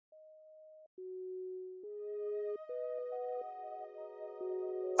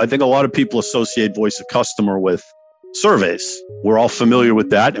I think a lot of people associate voice of customer with surveys. We're all familiar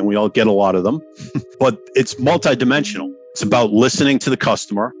with that and we all get a lot of them, but it's multidimensional. It's about listening to the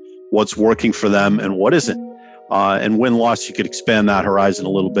customer, what's working for them and what isn't. And win-loss, you could expand that horizon a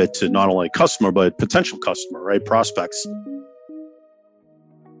little bit to not only customer, but potential customer, right? Prospects.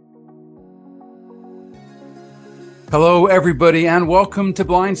 Hello, everybody, and welcome to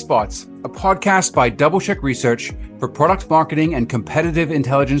Blind Spots, a podcast by DoubleCheck Research for product marketing and competitive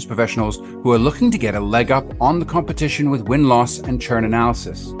intelligence professionals who are looking to get a leg up on the competition with win-loss and churn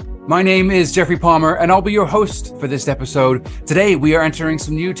analysis. My name is Jeffrey Palmer, and I'll be your host for this episode. Today, we are entering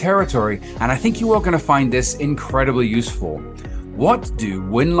some new territory, and I think you are going to find this incredibly useful. What do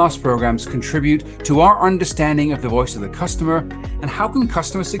win-loss programs contribute to our understanding of the voice of the customer, and how can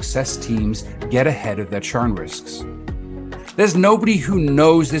customer success teams get ahead of their churn risks? There's nobody who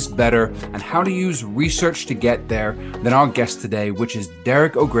knows this better and how to use research to get there than our guest today, which is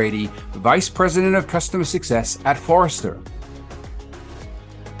Derek O'Grady, Vice President of Customer Success at Forrester.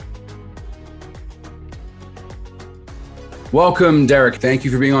 Welcome, Derek. Thank you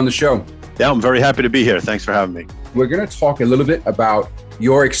for being on the show. Yeah, I'm very happy to be here. Thanks for having me. We're going to talk a little bit about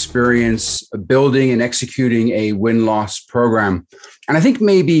your experience building and executing a win-loss program. And I think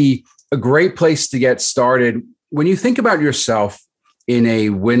maybe a great place to get started, when you think about yourself in a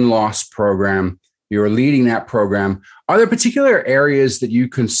win-loss program, you're leading that program, are there particular areas that you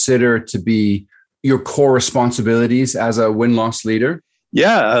consider to be your core responsibilities as a win-loss leader?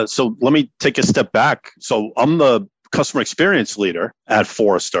 Yeah, so let me take a step back. So I'm the customer experience leader at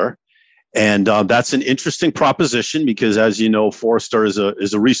Forrester. And that's an interesting proposition because, as you know, Forrester is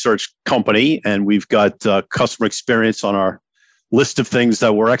a research company, and we've got customer experience on our list of things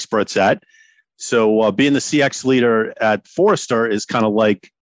that we're experts at. So being the CX leader at Forrester is kind of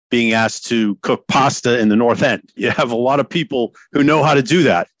like being asked to cook pasta in the North End. You have a lot of people who know how to do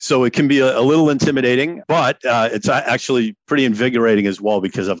that. So it can be a little intimidating, but it's actually pretty invigorating as well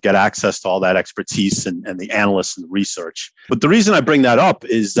because I've got access to all that expertise and the analysts and the research. But the reason I bring that up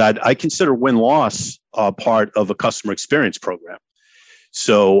is that I consider win-loss part of a customer experience program.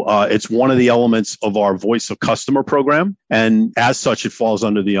 So it's one of the elements of our voice of customer program. And as such, it falls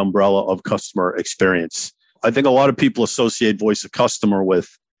under the umbrella of customer experience. I think a lot of people associate voice of customer with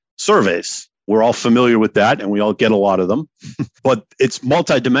surveys. We're all familiar with that and we all get a lot of them, but it's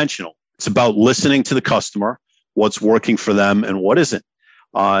multidimensional. It's about listening to the customer, what's working for them and what isn't.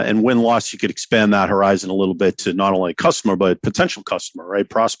 And win-loss, you could expand that horizon a little bit to not only customer, but potential customer, right?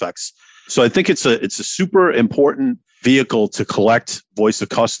 Prospects. So I think it's a super important vehicle to collect voice of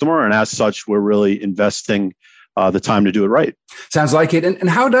customer. And as such, we're really investing the time to do it right. Sounds like it. And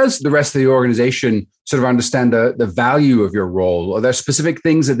how does the rest of the organization sort of understand the value of your role? Are there specific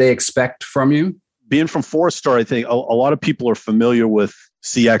things that they expect from you? Being from Forrester, I think a lot of people are familiar with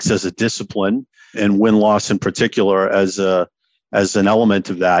CX as a discipline and win-loss in particular as an element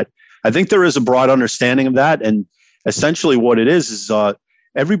of that. I think there is a broad understanding of that. And essentially what it is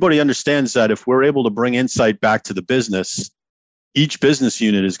everybody understands that if we're able to bring insight back to the business, each business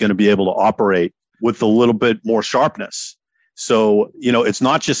unit is going to be able to operate with a little bit more sharpness. So, it's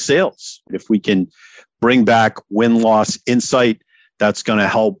not just sales. If we can bring back win-loss insight, that's going to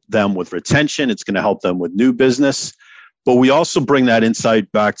help them with retention. It's going to help them with new business. But we also bring that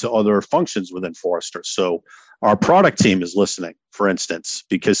insight back to other functions within Forrester. So our product team is listening, for instance,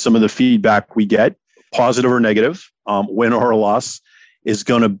 because some of the feedback we get, positive or negative, win or loss, is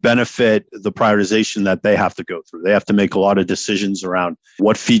going to benefit the prioritization that they have to go through. They have to make a lot of decisions around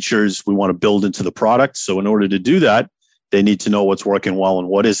what features we want to build into the product. So in order to do that, they need to know what's working well and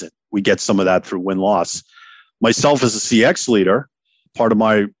what isn't. We get some of that through win-loss. Myself as a CX leader, part of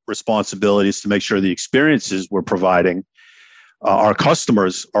my responsibility is to make sure the experiences we're providing our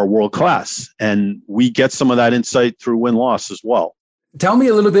customers are world-class. And we get some of that insight through win-loss as well. Tell me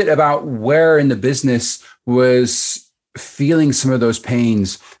a little bit about where in the business was feeling some of those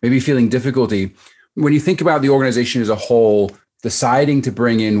pains, maybe feeling difficulty. When you think about the organization as a whole, deciding to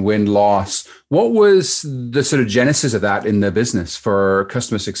bring in win-loss, what was the sort of genesis of that in the business for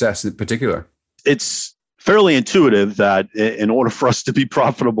customer success in particular? It's fairly intuitive that in order for us to be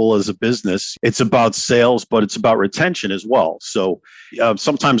profitable as a business, it's about sales, but it's about retention as well. So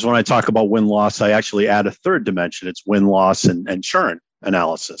sometimes when I talk about win-loss, I actually add a third dimension. It's win-loss and churn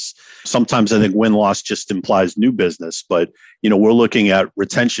analysis. Sometimes I think win-loss just implies new business, but we're looking at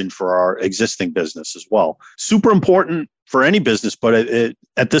retention for our existing business as well. Super important for any business, but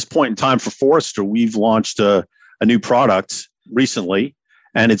at this point in time for Forrester, we've launched a new product recently,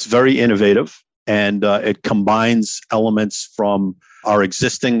 and it's very innovative. and it combines elements from our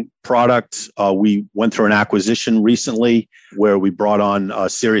existing product. We went through an acquisition recently where we brought on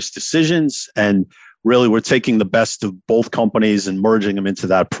Serious Decisions, and really we're taking the best of both companies and merging them into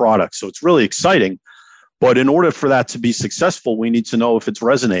that product. So it's really exciting. But in order for that to be successful, we need to know if it's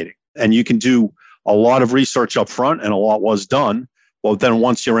resonating. And you can do a lot of research up front, and a lot was done. Well, then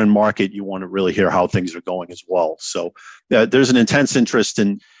once you're in market, you want to really hear how things are going as well. So there's an intense interest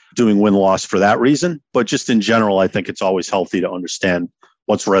in doing win-loss for that reason. But just in general, I think it's always healthy to understand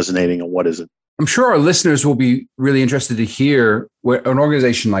what's resonating and what isn't. I'm sure our listeners will be really interested to hear where an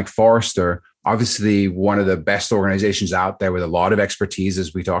organization like Forrester, obviously one of the best organizations out there with a lot of expertise,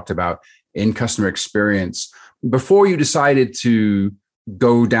 as we talked about, in customer experience. Before you decided to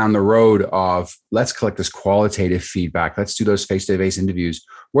go down the road of let's collect this qualitative feedback, let's do those face-to-face interviews,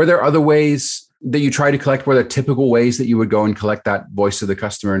 were there other ways that you try to collect? Were there typical ways that you would go and collect that voice of the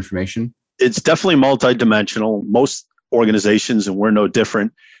customer information? It's definitely multidimensional. Most organizations, and we're no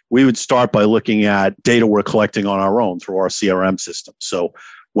different, we would start by looking at data we're collecting on our own through our CRM system. So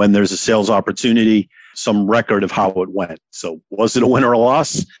when there's a sales opportunity, some record of how it went. So was it a win or a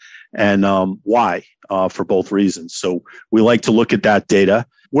loss? And why, for both reasons. So we like to look at that data.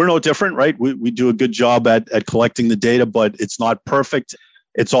 We're no different, right? We do a good job at collecting the data, but it's not perfect.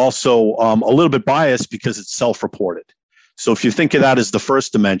 It's also a little bit biased because it's self-reported. So if you think of that as the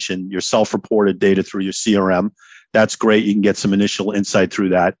first dimension, your self-reported data through your CRM, that's great. You can get some initial insight through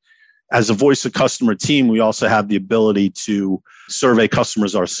that. As a voice of customer team, we also have the ability to survey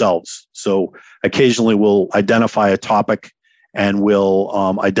customers ourselves. So occasionally we'll identify a topic and we'll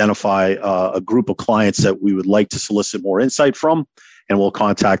identify a group of clients that we would like to solicit more insight from, and we'll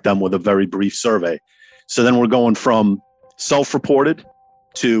contact them with a very brief survey. So then we're going from self-reported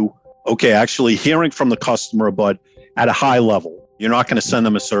to, okay, actually hearing from the customer, but at a high level. You're not going to send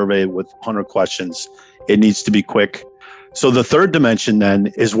them a survey with 100 questions. It needs to be quick. So the third dimension then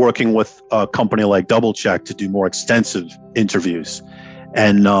is working with a company like DoubleCheck to do more extensive interviews.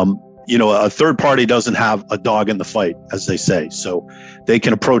 And a third party doesn't have a dog in the fight, as they say. So they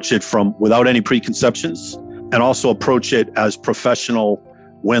can approach it from without any preconceptions and also approach it as professional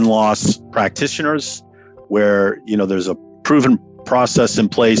win-loss practitioners where, there's a proven process in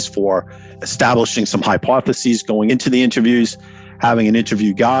place for establishing some hypotheses going into the interviews, having an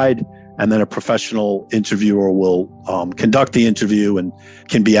interview guide, and then a professional interviewer will conduct the interview and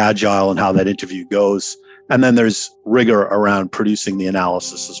can be agile in how that interview goes. And then there's rigor around producing the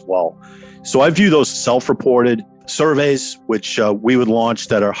analysis as well. So I view those self-reported surveys, which we would launch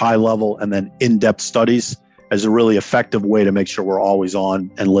that are high level, and then in-depth studies as a really effective way to make sure we're always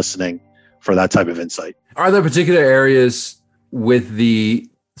on and listening for that type of insight. Are there particular areas with the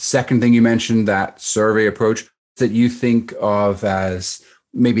second thing you mentioned, that survey approach, that you think of as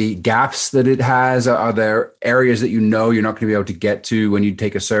maybe gaps that it has? Are there areas that you're not going to be able to get to when you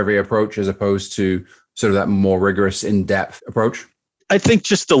take a survey approach as opposed to sort of that more rigorous in-depth approach? I think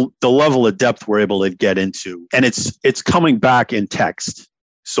just the level of depth we're able to get into, and it's coming back in text.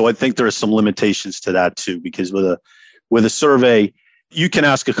 So I think there are some limitations to that too, because with a survey, you can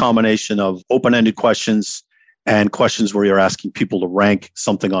ask a combination of open-ended questions and questions where you're asking people to rank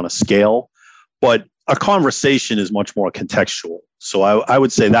something on a scale. But a conversation is much more contextual. So I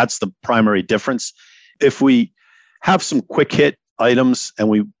would say that's the primary difference. If we have some quick hit items and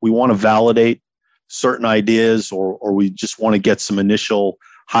we want to validate certain ideas, or we just want to get some initial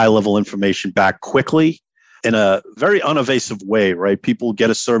high level information back quickly in a very unevasive way, right? People get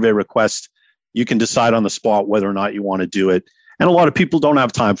a survey request. You can decide on the spot whether or not you want to do it. And a lot of people don't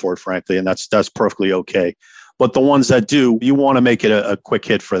have time for it, frankly, and that's perfectly okay. But the ones that do, you want to make it a quick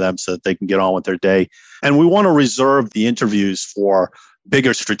hit for them so that they can get on with their day. And we want to reserve the interviews for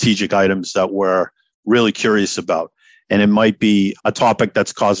bigger strategic items that we're really curious about. And it might be a topic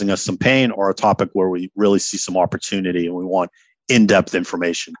that's causing us some pain, or a topic where we really see some opportunity and we want in-depth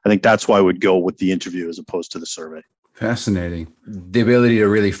information. I think that's why we'd go with the interview as opposed to the survey. Fascinating. The ability to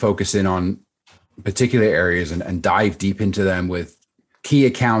really focus in on particular areas and dive deep into them with key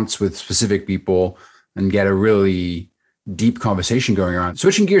accounts with specific people and get a really deep conversation going on.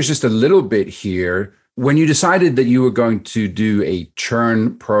 Switching gears just a little bit here, when you decided that you were going to do a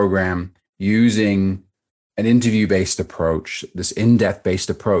churn program using an interview-based approach, this in-depth based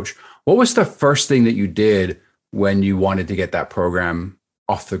approach, what was the first thing that you did when you wanted to get that program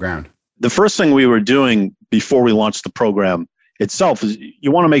off the ground? The first thing we were doing before we launched the program itself is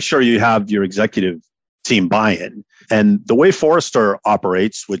you want to make sure you have your executive team buy-in. And the way Forrester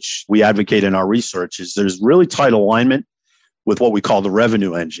operates, which we advocate in our research, is there's really tight alignment with what we call the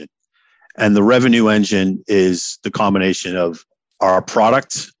revenue engine. And the revenue engine is the combination of our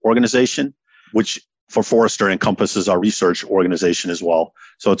product organization, which for Forrester encompasses our research organization as well.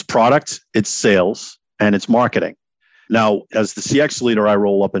 So it's product, it's sales, and it's marketing. Now, as the CX leader, I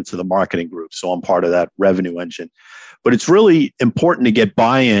roll up into the marketing group. So I'm part of that revenue engine. But it's really important to get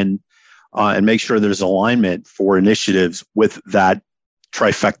buy-in and make sure there's alignment for initiatives with that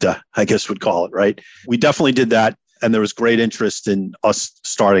trifecta, I guess we'd call it, right? We definitely did that. And there was great interest in us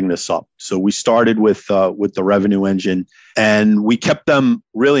starting this up. So we started with the revenue engine, and we kept them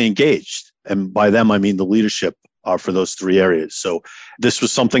really engaged. And by them, I mean the leadership for those three areas. So this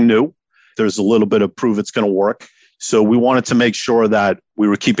was something new. There's a little bit of proof it's going to work. So we wanted to make sure that we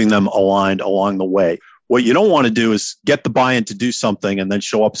were keeping them aligned along the way. What you don't want to do is get the buy-in to do something and then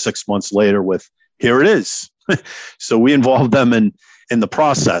show up 6 months later with, here it is. So we involved them in the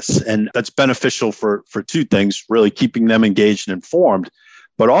process. And that's beneficial for two things, really keeping them engaged and informed,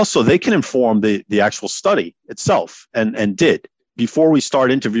 but also they can inform the actual study itself and did. Before we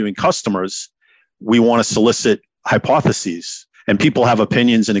start interviewing customers, we want to solicit hypotheses, and people have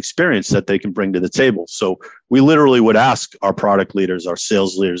opinions and experience that they can bring to the table. So we literally would ask our product leaders, our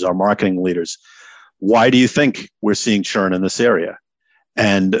sales leaders, our marketing leaders, why do you think we're seeing churn in this area?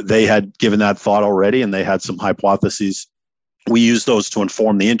 And they had given that thought already, and they had some hypotheses. We used those to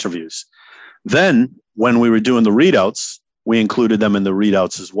inform the interviews. Then when we were doing the readouts, we included them in the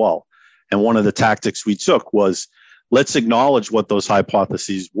readouts as well. And one of the tactics we took was, let's acknowledge what those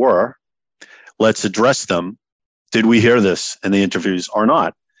hypotheses were. Let's address them. Did we hear this in the interviews or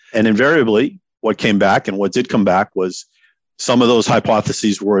not? And invariably, what came back and what did come back was some of those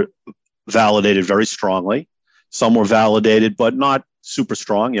hypotheses were validated very strongly. Some were validated, but not super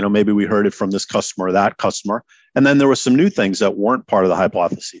strong. Maybe we heard it from this customer or that customer. And then there were some new things that weren't part of the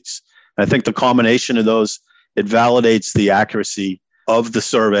hypotheses. And I think the combination of those, it validates the accuracy of the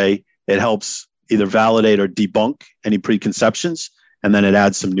survey. It helps either validate or debunk any preconceptions, and then it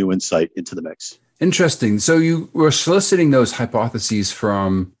adds some new insight into the mix. Interesting. So you were soliciting those hypotheses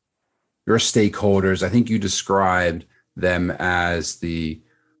from your stakeholders. I think you described them as the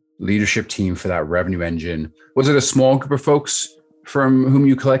leadership team for that revenue engine. Was it a small group of folks from whom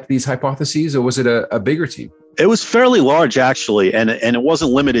you collect these hypotheses, or was it a bigger team? It was fairly large, actually, and it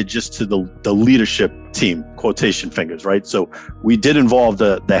wasn't limited just to the leadership team, quotation fingers, right? So we did involve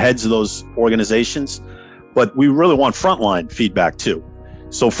the heads of those organizations, but we really want frontline feedback too.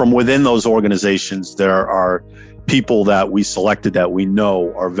 So from within those organizations, there are people that we selected that we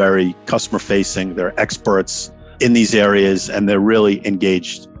know are very customer facing. They're experts in these areas, and they're really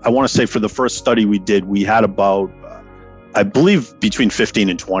engaged. I want to say for the first study we did, we had about, I believe, between 15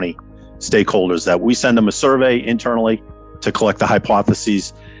 and 20 stakeholders that we send them a survey internally to collect the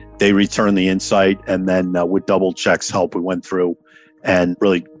hypotheses. They return the insight, and then with DoubleCheck's help, we went through and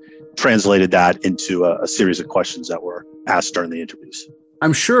really translated that into a series of questions that were asked during the interviews.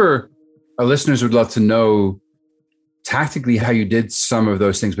 I'm sure our listeners would love to know tactically how you did some of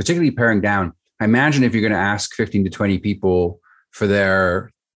those things, particularly paring down. I imagine if you're going to ask 15 to 20 people for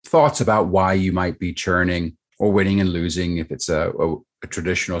their thoughts about why you might be churning or winning and losing, if it's a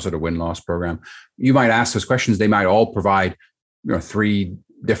traditional sort of win-loss program, you might ask those questions. They might all provide, three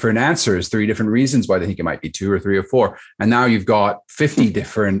different answers, three different reasons why they think it might be two or three or four. And now you've got 50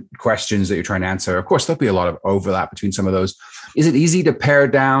 different questions that you're trying to answer. Of course, there'll be a lot of overlap between some of those. Is it easy to pare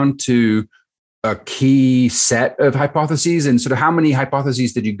down to a key set of hypotheses? And sort of how many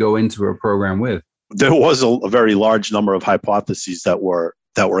hypotheses did you go into a program with? There was a very large number of hypotheses that were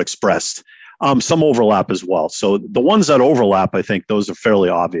expressed. Some overlap as well. So the ones that overlap, I think those are fairly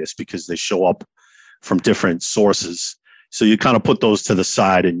obvious because they show up from different sources. So you kind of put those to the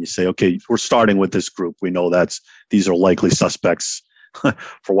side and you say, okay, we're starting with this group. We know these are likely suspects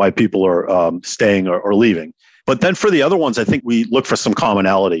for why people are staying or leaving. But then for the other ones, I think we look for some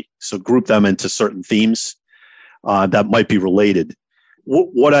commonality. So group them into certain themes that might be related.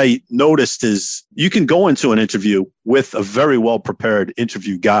 What I noticed is you can go into an interview with a very well-prepared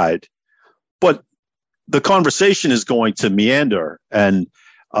interview guide, but the conversation is going to meander, and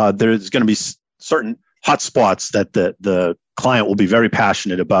there's going to be certain hotspots that the client will be very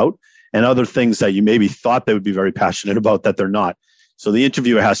passionate about, and other things that you maybe thought they would be very passionate about that they're not. So the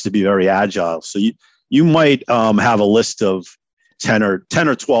interviewer has to be very agile. So you might have a list of 10 or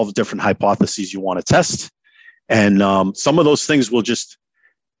 12 different hypotheses you want to test, and some of those things will just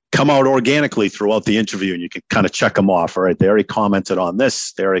come out organically throughout the interview, and you can kind of check them off. All right, they already commented on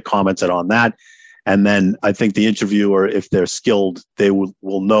this, they already commented on that. And then I think the interviewer, if they're skilled, they will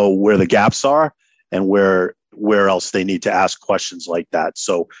know where the gaps are and where else they need to ask questions like that.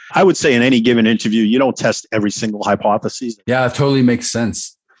 So I would say in any given interview, you don't test every single hypothesis. Yeah, that totally makes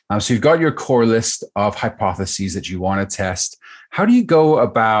sense. So you've got your core list of hypotheses that you want to test. How do you go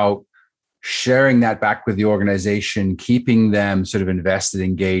about sharing that back with the organization, keeping them sort of invested,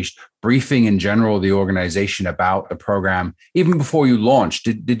 engaged, briefing in general the organization about the program, even before you launched?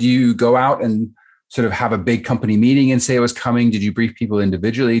 Did you go out and sort of have a big company meeting and say it was coming? Did you brief people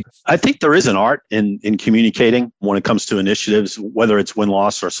individually? I think there is an art in communicating when it comes to initiatives, whether it's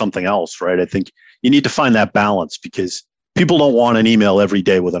win-loss or something else, right? I think you need to find that balance because people don't want an email every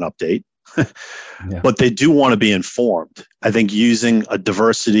day with an update, but they do want to be informed. I think using a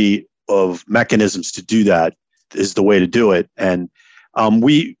diversity of mechanisms to do that is the way to do it. And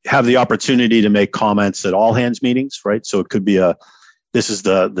we have the opportunity to make comments at all hands meetings, right? So it could be this is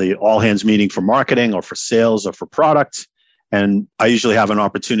the all hands meeting for marketing or for sales or for product. And I usually have an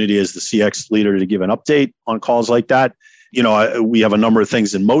opportunity as the CX leader to give an update on calls like that. We have a number of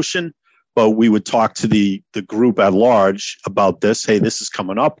things in motion, but we would talk to the group at large about this. Hey, this is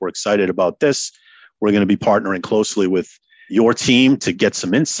coming up. We're excited about this. We're going to be partnering closely with your team to get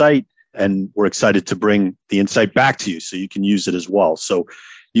some insight. And we're excited to bring the insight back to you so you can use it as well. So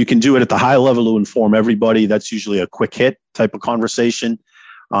you can do it at the high level to inform everybody. That's usually a quick hit type of conversation.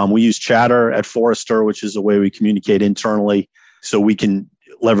 We use Chatter at Forrester, which is a way we communicate internally. So we can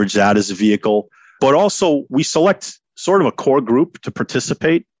leverage that as a vehicle. But also we select sort of a core group to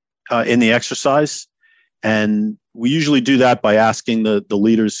participate in the exercise. And we usually do that by asking the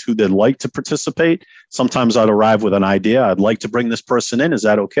leaders who they'd like to participate. Sometimes I'd arrive with an idea. I'd like to bring this person in. Is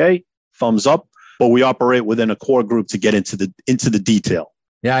that okay? Thumbs up. But we operate within a core group to get into the detail.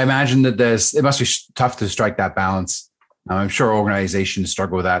 Yeah, I imagine that it must be tough to strike that balance. I'm sure organizations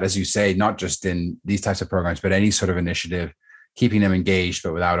struggle with that, as you say, not just in these types of programs, but any sort of initiative, keeping them engaged,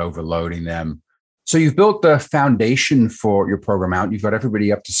 but without overloading them. So you've built the foundation for your program out. You've got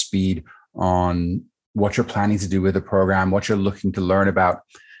everybody up to speed on what you're planning to do with the program, what you're looking to learn about.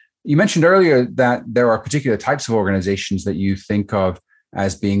 You mentioned earlier that there are particular types of organizations that you think of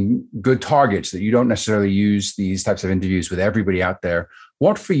as being good targets, that you don't necessarily use these types of interviews with everybody out there.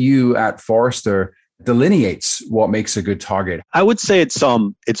 What for you at Forrester delineates what makes a good target? I would say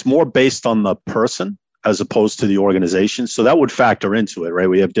it's more based on the person as opposed to the organization. So that would factor into it, right?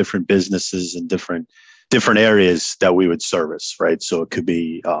 We have different businesses and different areas that we would service, right? So it could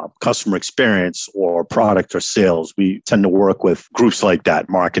be customer experience or product or sales. We tend to work with groups like that,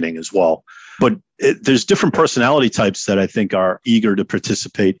 marketing as well. But there's different personality types that I think are eager to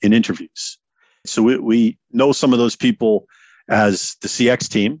participate in interviews. So we know some of those people as the CX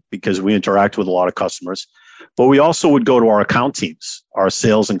team because we interact with a lot of customers. But we also would go to our account teams, our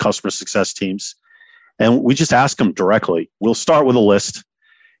sales and customer success teams, and we just ask them directly. We'll start with a list.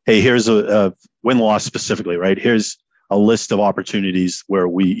 Hey, here's a win-loss specifically, right? Here's a list of opportunities where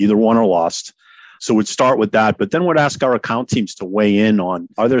we either won or lost. So we'd start with that, but then we'd ask our account teams to weigh in on,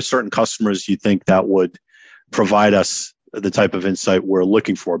 are there certain customers you think that would provide us the type of insight we're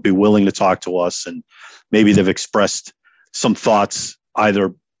looking for, be willing to talk to us, and maybe they've expressed some thoughts,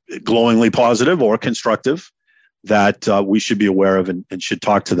 either glowingly positive or constructive, that we should be aware of and should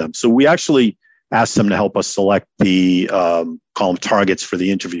talk to them. So we actually ask them to help us select the call them targets for the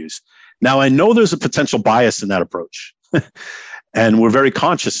interviews. Now, I know there's a potential bias in that approach. And we're very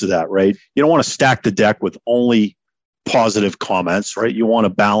conscious of that, right? You don't want to stack the deck with only positive comments, right? You want a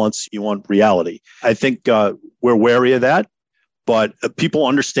balance, you want reality. I think we're wary of that, but people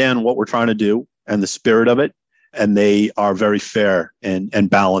understand what we're trying to do and the spirit of it. And they are very fair and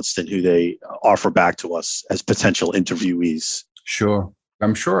balanced in who they offer back to us as potential interviewees. Sure.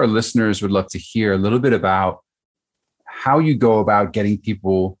 I'm sure our listeners would love to hear a little bit about how you go about getting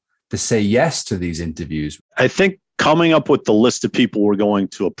people to say yes to these interviews. I think coming up with the list of people we're going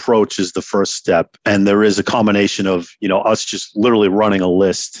to approach is the first step. And there is a combination of, us just literally running a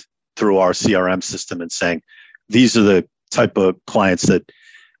list through our CRM system and saying, these are the type of clients that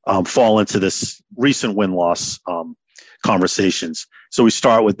fall into this recent win-loss conversations. So we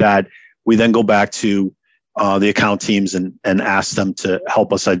start with that. We then go back to the account teams and ask them to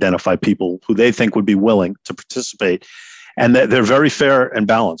help us identify people who they think would be willing to participate. And they're very fair and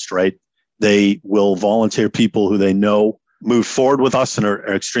balanced, right? They will volunteer people who they know move forward with us and are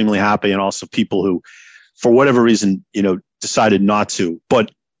extremely happy, and also people who, for whatever reason, decided not to,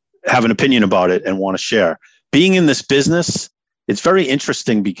 but have an opinion about it and want to share. Being in this business, it's very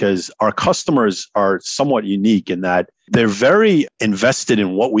interesting because our customers are somewhat unique in that they're very invested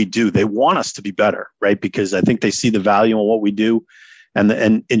in what we do. They want us to be better, right? Because I think they see the value in what we do.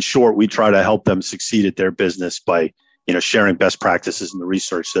 And in short, we try to help them succeed at their business by sharing best practices in the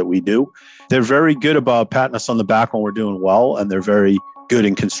research that we do. They're very good about patting us on the back when we're doing well, and they're very good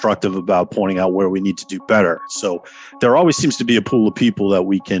and constructive about pointing out where we need to do better. So there always seems to be a pool of people that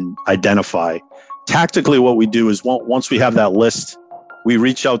we can identify. Tactically, what we do is once we have that list We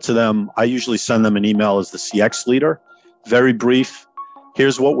reach out to them. I usually send them an email as the CX leader, very brief.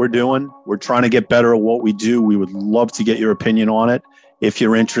 Here's what we're doing. We're trying to get better at what we do. We would love to get your opinion on it. If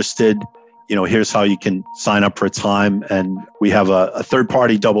you're interested, here's how you can sign up for a time. And we have a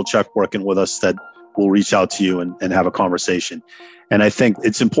third-party DoubleCheck working with us that will reach out to you and have a conversation. And I think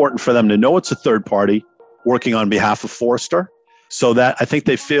it's important for them to know it's a third party working on behalf of Forrester, so that I think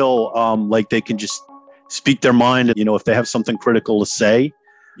they feel like they can just speak their mind. If they have something critical to say,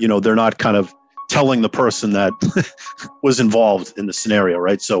 they're not kind of telling the person that was involved in the scenario,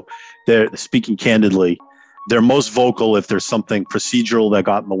 right? So they're speaking candidly. They're most vocal if there's something procedural that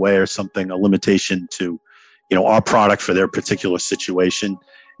got in the way or something, a limitation to, our product for their particular situation.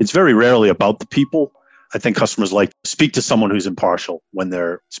 It's very rarely about the people. I think customers like to speak to someone who's impartial when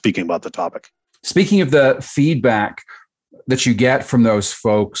they're speaking about the topic. Speaking of the feedback that you get from those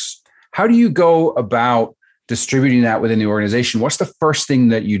folks, how do you go about distributing that within the organization? What's the first thing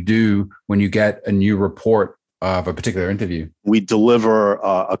that you do when you get a new report of a particular interview? We deliver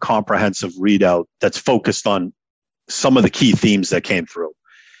a comprehensive readout that's focused on some of the key themes that came through.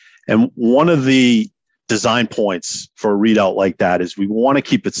 And one of the design points for a readout like that is we want to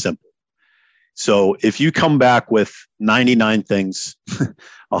keep it simple. So if you come back with 99 things,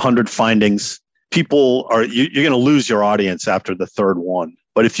 100 findings, you're going to lose your audience after the third one.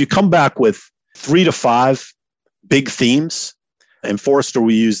 But if you come back with 3 to 5 big themes, in Forrester,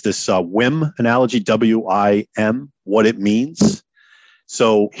 we use this WIM analogy, W-I-M, what it means.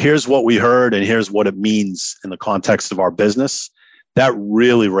 So here's what we heard and here's what it means in the context of our business. That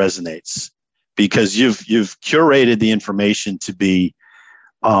really resonates because you've curated the information to be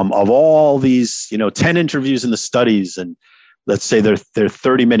of all these, 10 interviews in the studies, and let's say they're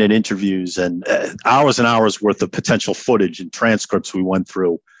 30-minute interviews and hours worth of potential footage and transcripts we went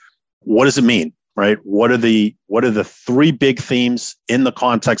through. What does it mean, right? What are the 3 big themes in the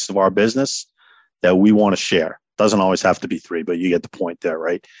context of our business that we want to share? Doesn't always have to be 3, but you get the point there,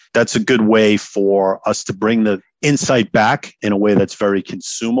 right? That's a good way for us to bring the insight back in a way that's very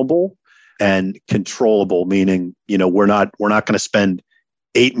consumable and controllable, meaning, we're not going to spend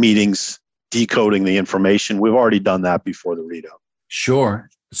 8 meetings decoding the information. We've already done that before the readout. Sure.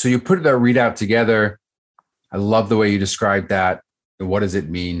 So you put that readout together. I love the way you described that. What does it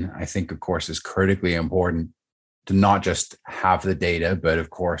mean? I think, of course, is critically important to not just have the data, but of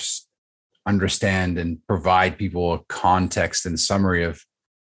course, understand and provide people a context and summary of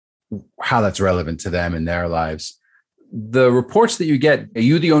how that's relevant to them in their lives. The reports that you get, are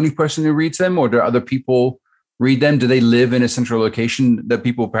you the only person who reads them, or do other people read them? Do they live in a central location that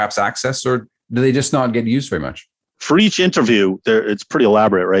people perhaps access, or do they just not get used very much? For each interview, it's pretty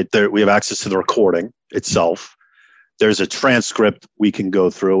elaborate, right? We have access to the recording itself. There's a transcript we can go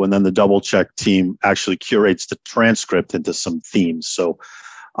through, and then the DoubleCheck team actually curates the transcript into some themes. So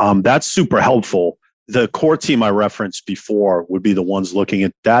that's super helpful. The core team I referenced before would be the ones looking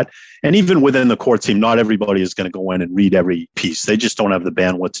at that. And even within the core team, not everybody is going to go in and read every piece. They just don't have the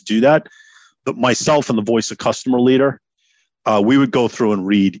bandwidth to do that. But myself and the voice of customer leader, we would go through and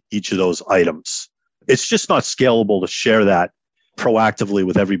read each of those items. It's just not scalable to share that proactively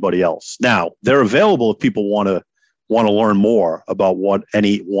with everybody else. Now, they're available if people want to learn more about what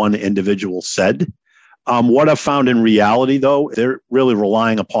any one individual said. What I've found in reality, though, they're really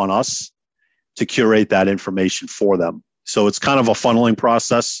relying upon us to curate that information for them. So it's kind of a funneling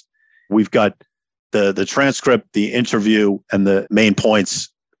process. We've got the transcript, the interview, and the main points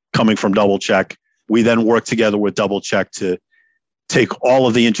coming from DoubleCheck. We then work together with DoubleCheck to take all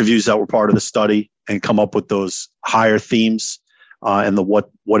of the interviews that were part of the study and come up with those higher themes and the what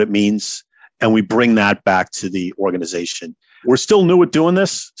it means. And we bring that back to the organization. We're still new at doing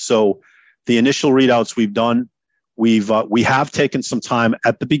this. So the initial readouts we've done, we have taken some time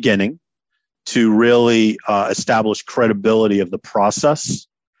at the beginning to really establish credibility of the process.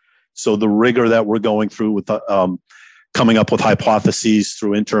 So the rigor that we're going through with coming up with hypotheses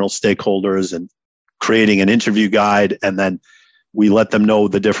through internal stakeholders and creating an interview guide, and then we let them know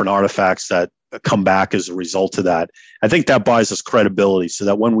the different artifacts that come back as a result of that. I think that buys us credibility so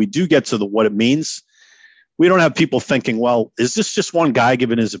that when we do get to what it means, we don't have people thinking, well, is this just one guy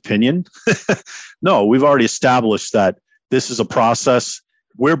giving his opinion? No, we've already established that this is a process.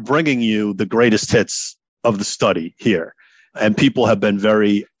 We're bringing you the greatest hits of the study here. And people have been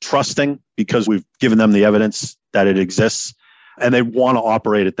very trusting because we've given them the evidence that it exists, and they want to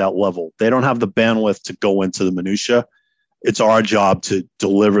operate at that level. They don't have the bandwidth to go into the minutia. It's our job to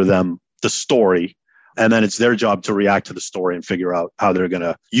deliver them the story, and then it's their job to react to the story and figure out how they're going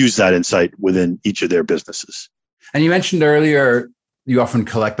to use that insight within each of their businesses. And you mentioned earlier, you often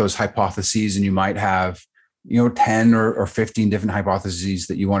collect those hypotheses and you might have 10 or 15 different hypotheses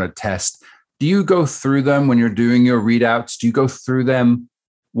that you want to test. Do you go through them when you're doing your readouts? Do you go through them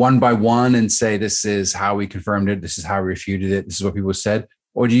one by one and say, this is how we confirmed it, this is how we refuted it, this is what people said?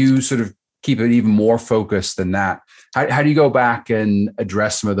 Or do you sort of keep it even more focused than that? How do you go back and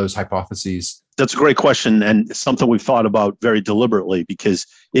address some of those hypotheses? That's a great question, and something we've thought about very deliberately, because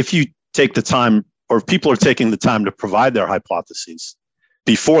if you take the time, or if people are taking the time to provide their hypotheses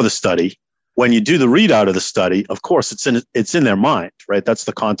before the study, when you do the readout of the study, of course, it's in their mind, right? That's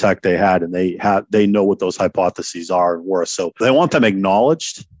the contact they had, and they know what those hypotheses are and were. So they want them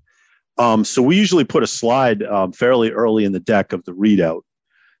acknowledged. So we usually put a slide fairly early in the deck of the readout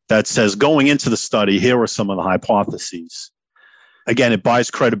that says, going into the study, here are some of the hypotheses. Again, it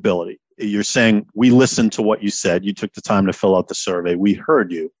buys credibility. You're saying, we listened to what you said. You took the time to fill out the survey. We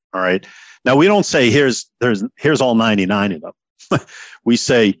heard you. All right. Now, we don't say here's all 99 of them. We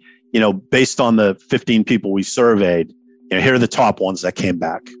say, based on the 15 people we surveyed, here are the top ones that came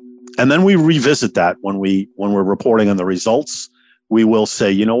back. And then we revisit that when we're reporting on the results. We will say,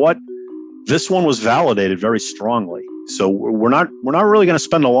 you know what, this one was validated very strongly. So we're not really going to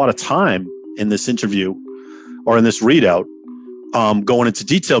spend a lot of time in this interview or in this readout going into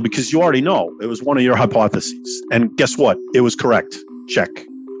detail, because you already know it was one of your hypotheses. And guess what? It was correct. Check.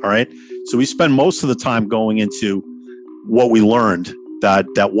 All right. So we spend most of the time going into what we learned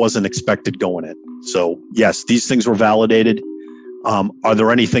that wasn't expected going in. So yes, these things were validated. Are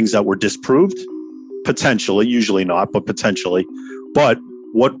there any things that were disproved? Potentially, usually not, but potentially. But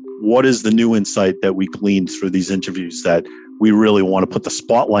what is the new insight that we gleaned through these interviews that we really want to put the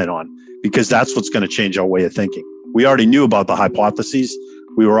spotlight on? Because that's what's going to change our way of thinking. We already knew about the hypotheses.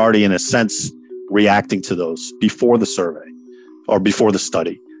 We were already, in a sense, reacting to those before the survey or before the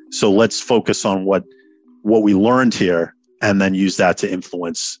study. So let's focus on what we learned here, and then use that to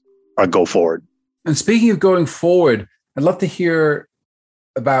influence our go forward. And speaking of going forward, I'd love to hear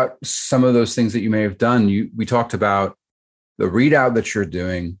about some of those things that you may have done. We talked about the readout that you're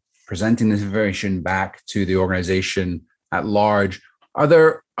doing, presenting this information back to the organization at large. Are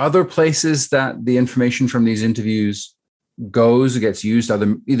there other places that the information from these interviews gets used?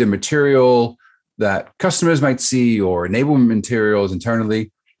 Either material that customers might see or enablement materials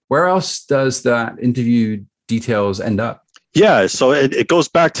internally? Where else does that interview details end up? Yeah, so it goes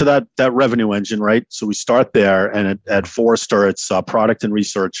back to that revenue engine, right? So we start there, and at Forrester, it's product and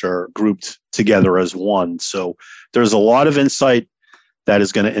research are grouped together as one. So there's a lot of insight that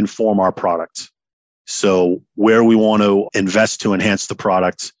is going to inform our product. So where we want to invest to enhance the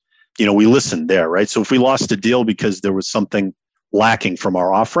product, we listen there, right? So if we lost a deal because there was something lacking from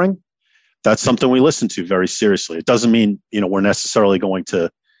our offering, that's something we listen to very seriously. It doesn't mean, we're necessarily going to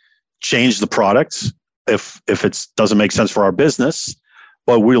change the product if it doesn't make sense for our business,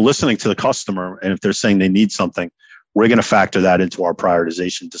 but we're listening to the customer. And if they're saying they need something, we're going to factor that into our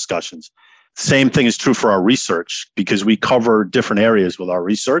prioritization discussions. Same thing is true for our research, because we cover different areas with our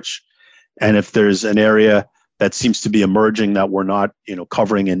research. And if there's an area that seems to be emerging that we're not,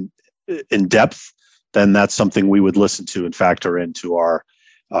 covering in depth, then that's something we would listen to and factor into our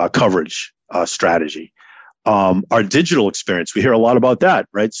coverage strategy. Our digital experience, we hear a lot about that,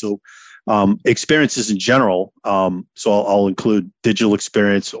 right? So experiences in general. So I'll include digital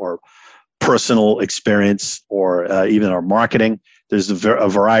experience or personal experience, or even our marketing. There's a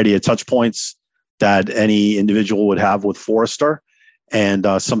variety of touch points that any individual would have with Forrester. And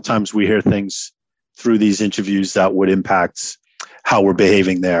sometimes we hear things through these interviews that would impact how we're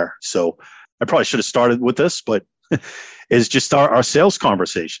behaving there. So I probably should have started with this, but is just our sales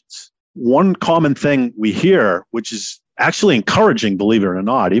conversations. One common thing we hear, which is actually encouraging, believe it or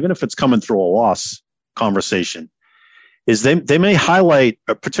not, even if it's coming through a loss conversation, is they may highlight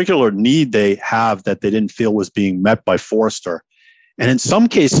a particular need they have that they didn't feel was being met by Forrester. And in some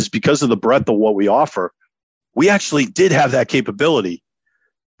cases, because of the breadth of what we offer, we actually did have that capability,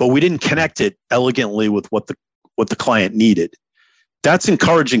 but we didn't connect it elegantly with what the client needed. That's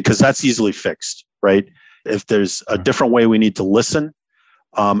encouraging, because that's easily fixed, right? If there's a different way we need to listen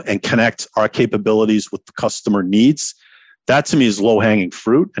and connect our capabilities with the customer needs, that to me is low-hanging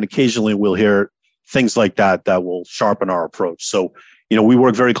fruit. And occasionally we'll hear things like that will sharpen our approach. So, we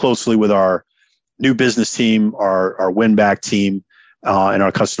work very closely with our new business team, our win-back team, and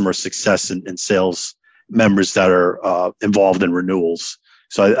our customer success and sales members that are involved in renewals.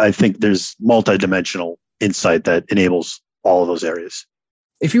 So I think there's multidimensional insight that enables all of those areas.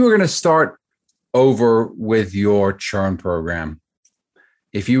 If you were going to start over with your churn program,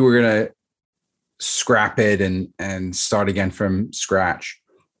 if you were going to scrap it and start again from scratch,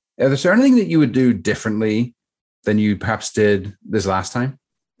 is there anything that you would do differently than you perhaps did this last time?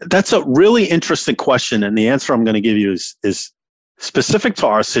 That's a really interesting question. And the answer I'm going to give you is specific to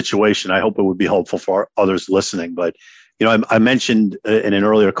our situation. I hope it would be helpful for others listening. But, I mentioned in an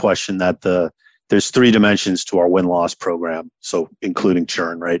earlier question that there's 3 dimensions to our win-loss program. So including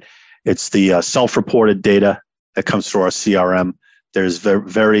churn, right? It's the self-reported data that comes through our CRM. There's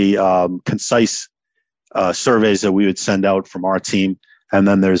very concise surveys that we would send out from our team. And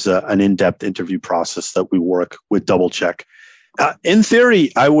then there's an in-depth interview process that we work with DoubleCheck. In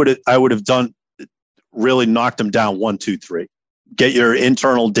theory, I would have done really knocked them down 1, 2, 3. Get your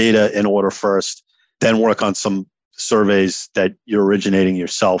internal data in order first, then work on some surveys that you're originating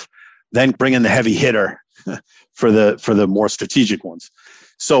yourself, then bring in the heavy hitter for the more strategic ones.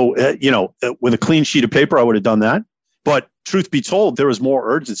 So, with a clean sheet of paper, I would have done that. But truth be told, there was more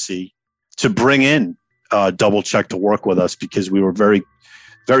urgency to bring in DoubleCheck to work with us because we were very,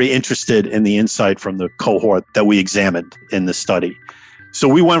 very interested in the insight from the cohort that we examined in the study. So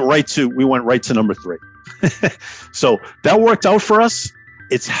we went right to number 3. So that worked out for us.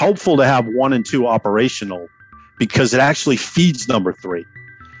 It's helpful to have 1 and 2 operational because it actually feeds number 3.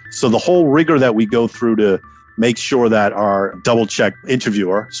 So the whole rigor that we go through to make sure that our DoubleCheck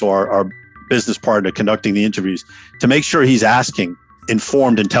interviewer, so our business partner conducting the interviews, to make sure he's asking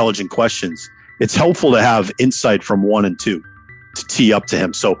informed, intelligent questions, it's helpful to have insight from 1 and 2 to tee up to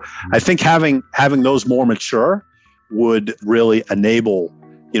him. So I think having those more mature would really enable,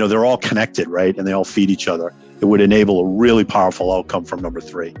 they're all connected, right? And they all feed each other. It would enable a really powerful outcome from number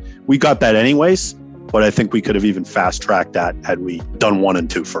 3. We got that anyways, but I think we could have even fast-tracked that had we done 1 and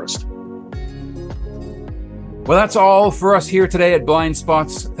 2 first. Well, that's all for us here today at Blind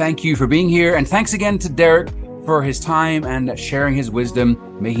Spots. Thank you for being here. And thanks again to Derek for his time and sharing his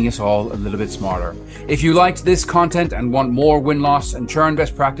wisdom, making us all a little bit smarter. If you liked this content and want more win-loss and churn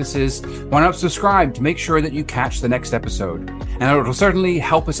best practices, why not subscribe to make sure that you catch the next episode? And it will certainly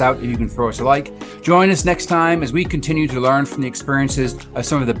help us out if you can throw us a like. Join us next time as we continue to learn from the experiences of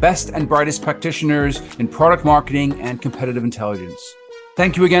some of the best and brightest practitioners in product marketing and competitive intelligence.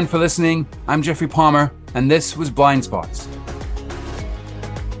 Thank you again for listening. I'm Jeffrey Palmer, and this was Blind Spots.